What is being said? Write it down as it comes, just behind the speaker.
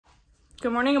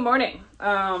Good morning, good morning.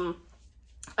 I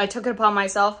took it upon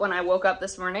myself when I woke up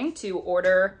this morning to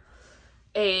order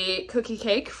a cookie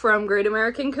cake from Great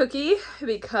American Cookie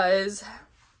because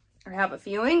I have a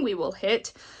feeling we will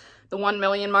hit the 1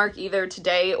 million mark either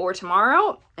today or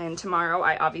tomorrow. And tomorrow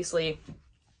I obviously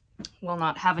will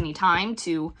not have any time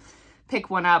to pick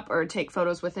one up or take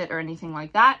photos with it or anything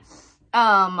like that.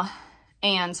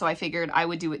 And so I figured I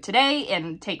would do it today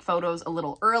and take photos a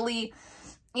little early,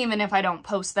 even if I don't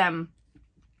post them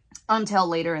until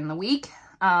later in the week.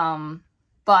 But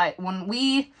when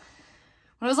it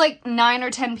was like 9 or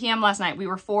 10 p.m. last night, we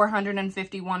were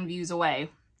 451 views away.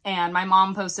 And my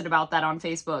mom posted about that on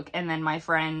Facebook. And then my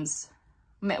friends,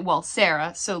 well,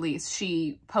 Sarah Solis,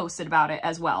 she posted about it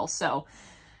as well. So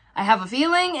I have a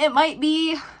feeling it might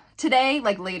be today,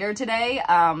 like later today,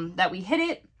 that we hit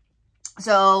it.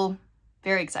 So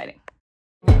very exciting.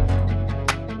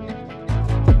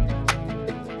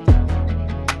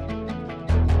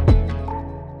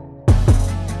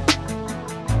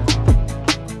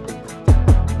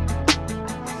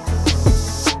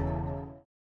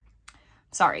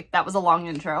 Sorry, that was a long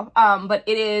intro, but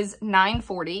it is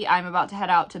 9:40. I'm about to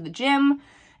head out to the gym,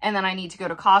 and then I need to go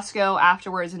to Costco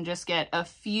afterwards and just get a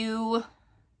few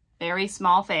very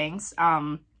small things.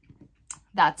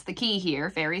 That's the key here,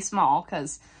 very small,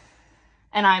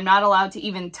 and I'm not allowed to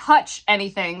even touch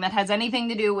anything that has anything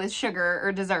to do with sugar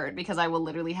or dessert because I will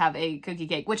literally have a cookie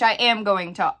cake, which I am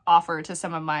going to offer to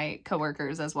some of my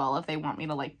coworkers as well if they want me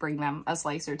to like bring them a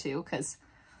slice or two because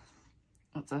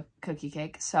it's a cookie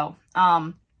cake. So,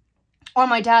 or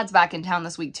my dad's back in town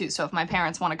this week too. So if my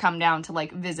parents want to come down to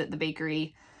like visit the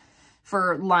bakery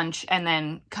for lunch and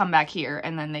then come back here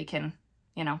and then they can,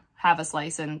 you know, have a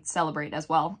slice and celebrate as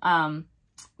well.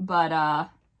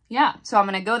 Yeah, so I'm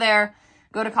going to go there,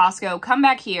 go to Costco, come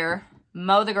back here,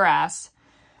 mow the grass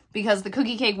because the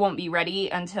cookie cake won't be ready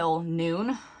until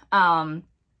noon. And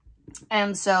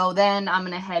so then I'm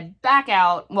going to head back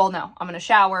out. Well, no, I'm going to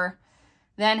shower,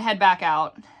 then head back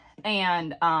out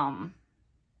and,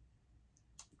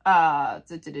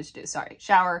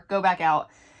 shower, go back out,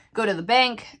 go to the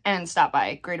bank and stop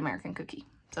by Great American Cookie.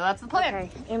 So that's the plan. Okay,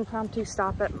 impromptu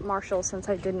stop at Marshall's since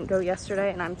I didn't go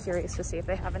yesterday and I'm curious to see if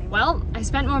they have any. Well, I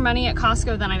spent more money at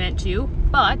Costco than I meant to,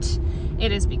 but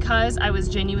it is because I was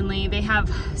genuinely, they have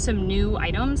some new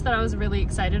items that I was really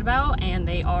excited about and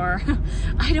they are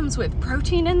items with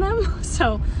protein in them.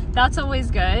 So that's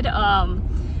always good.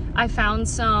 I found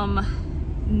some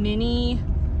mini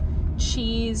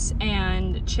cheese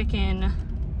and chicken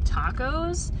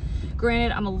tacos.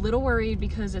 Granted, I'm a little worried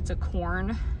because it's a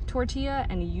corn tortilla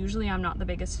and usually I'm not the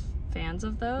biggest fans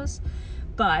of those,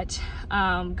 but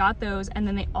got those. And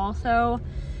then they also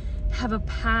have a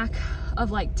pack of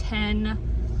like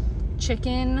 10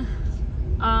 chicken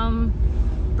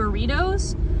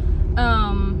burritos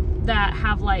that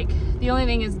have like, the only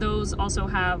thing is those also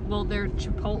have, well, they're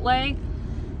Chipotle,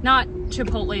 not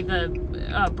Chipotle the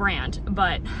brand,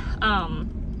 but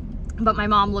my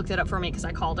mom looked it up for me because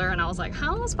I called her and I was like,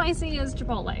 how spicy is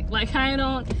Chipotle? Like, I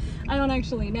don't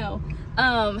actually know.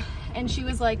 And she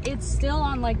was like, it's still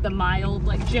on like the mild,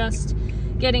 like just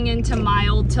getting into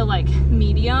mild to like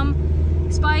medium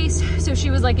spice. So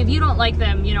she was like, if you don't like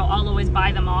them, you know, I'll always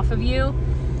buy them off of you.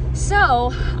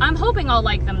 So I'm hoping I'll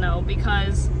like them though,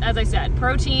 because as I said,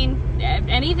 protein,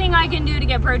 anything I can do to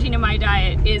get protein in my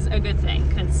diet is a good thing.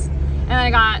 And I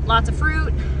got lots of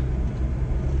fruit,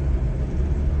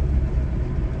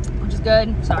 which is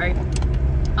good. Sorry.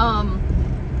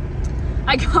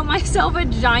 I got myself a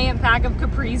giant pack of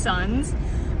Capri Suns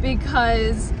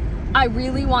because I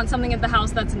really want something at the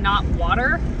house that's not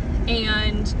water.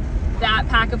 And that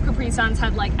pack of Capri Suns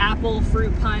had like apple,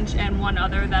 fruit punch, and one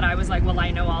other that I was like, well,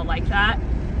 I know I'll like that.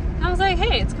 And I was like,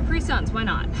 hey, it's Capri Suns, why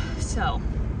not? So,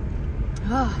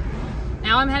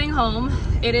 now I'm heading home.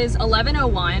 It is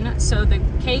 11:01, so the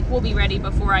cake will be ready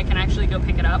before I can actually go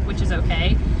pick it up, which is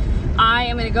okay. I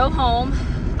am gonna go home.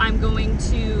 I'm going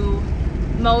to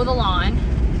mow the lawn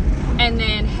and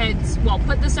then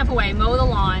put the stuff away, mow the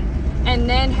lawn, and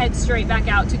then head straight back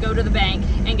out to go to the bank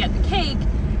and get the cake,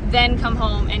 then come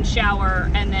home and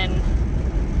shower, and then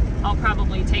I'll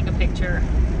probably take a picture.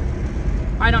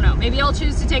 I don't know, maybe I'll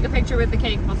choose to take a picture with the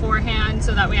cake beforehand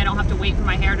so that way I don't have to wait for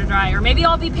my hair to dry, or maybe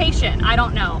I'll be patient, I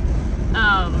don't know.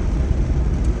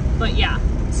 But yeah,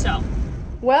 so.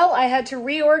 Well, I had to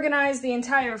reorganize the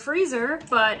entire freezer,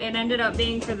 but it ended up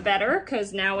being for the better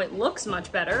because now it looks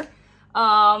much better.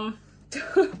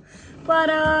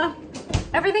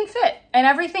 Everything fit and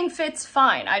everything fits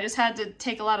fine. I just had to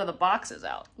take a lot of the boxes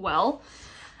out. Well,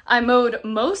 I mowed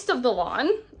most of the lawn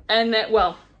and then,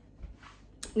 well,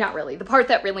 not really, the part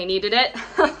that really needed it.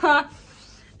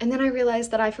 And then I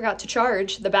realized that I forgot to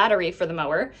charge the battery for the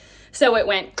mower. So it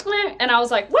went, "Kleh," and I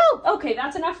was like, well, okay,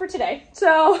 that's enough for today.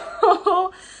 So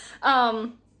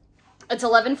it's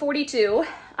 11:42.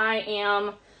 I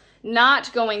am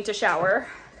not going to shower.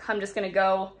 I'm just gonna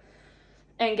go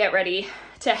and get ready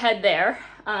to head there.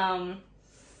 And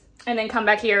then come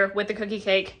back here with the cookie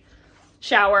cake,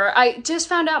 shower. I just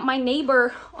found out my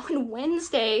neighbor on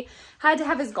Wednesday had to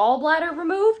have his gallbladder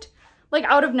removed, like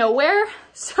out of nowhere.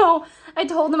 So I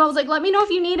told him, I was like, let me know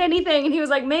if you need anything. And he was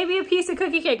like, maybe a piece of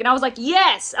cookie cake. And I was like,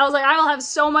 yes. I was like, I will have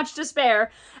so much to spare.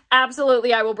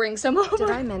 Absolutely, I will bring some over. Did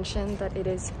I mention that it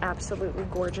is absolutely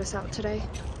gorgeous out today?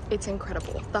 It's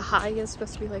incredible. The high is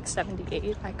supposed to be like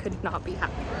 78. I could not be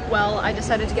happier. Well, I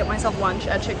decided to get myself lunch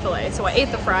at Chick-fil-A. So I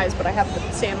ate the fries, but I have the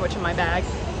sandwich in my bag.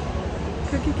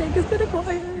 Cookie cake has been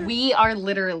acquired. We are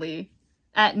literally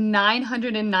at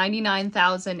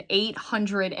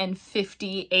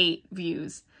 999,858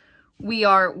 views. We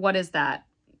are, what is that?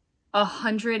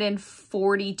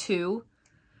 142.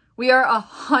 We are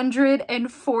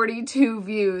 142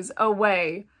 views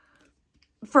away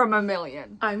from 1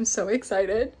 million. I'm so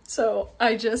excited. So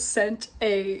I just sent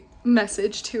a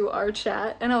message to our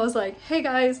chat and I was like, hey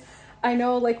guys, I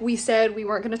know like we said we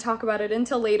weren't going to talk about it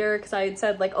until later because I had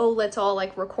said like, oh, let's all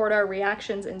like record our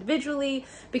reactions individually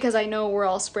because I know we're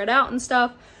all spread out and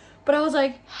stuff. But I was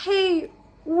like, hey,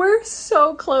 we're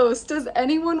so close. Does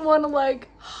anyone want to like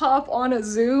hop on a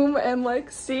Zoom and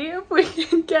like see if we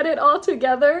can get it all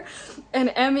together?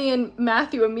 And Emmy and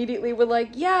Matthew immediately were like,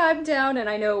 yeah, I'm down. And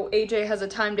I know AJ has a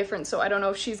time difference, so I don't know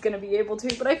if she's gonna be able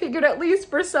to, but I figured at least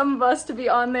for some of us to be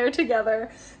on there together.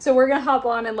 So we're gonna hop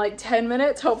on in like 10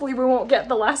 minutes. Hopefully we won't get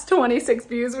the last 26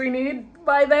 views we need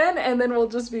by then, and then we'll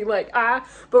just be like, ah.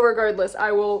 But regardless,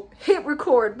 I will hit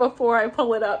record before I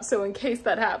pull it up, so in case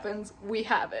that happens, we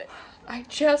have it. I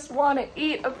just want to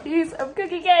eat a piece of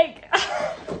cookie cake.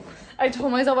 I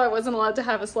told myself I wasn't allowed to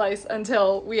have a slice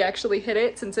until we actually hit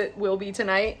it, since it will be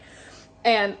tonight.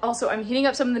 And also I'm heating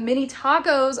up some of the mini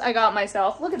tacos I got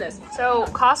myself. Look at this. So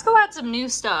Costco had some new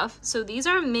stuff. So these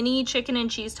are mini chicken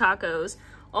and cheese tacos.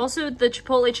 Also the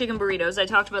Chipotle chicken burritos. I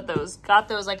talked about those. Got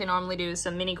those like I normally do,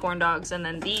 some mini corn dogs. And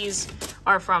then these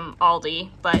are from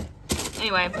Aldi. But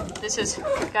anyway, this is,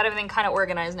 got everything kind of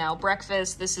organized now.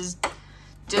 Breakfast, this is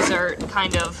dessert,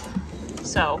 kind of.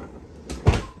 So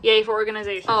yay for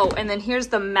organization. Oh, and then here's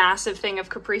the massive thing of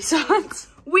Capri Suns.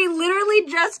 We literally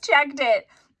just checked it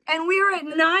and we were at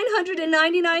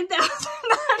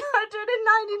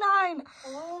 999,999.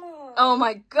 Oh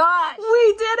my god,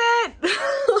 we did it.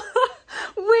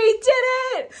 We did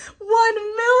it. 1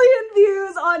 million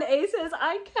views on ACES.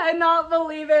 I cannot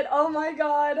believe it. Oh my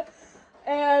god.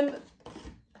 And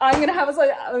I'm gonna have us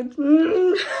like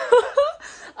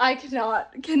I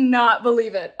cannot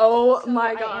believe it. Oh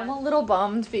my god. I am a little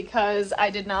bummed because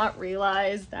I did not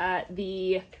realize that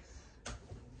the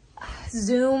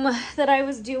Zoom that I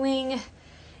was doing,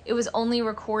 it was only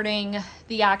recording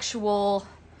the actual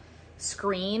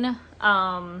screen.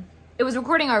 It was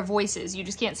recording our voices. You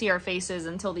just can't see our faces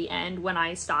until the end when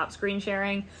I stop screen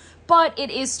sharing. But it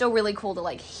is still really cool to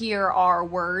like hear our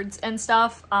words and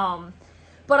stuff.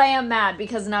 But I am mad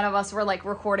because none of us were like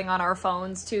recording on our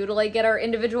phones too to like get our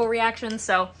individual reactions.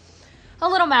 So a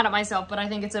little mad at myself, but I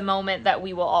think it's a moment that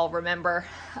we will all remember.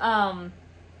 But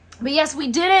yes,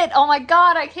 we did it. Oh my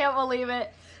god, I can't believe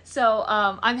it. So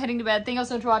I'm heading to bed. Thank you all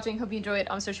so much for watching. Hope you enjoyed.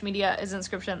 On social media is in the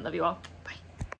description. Love you all.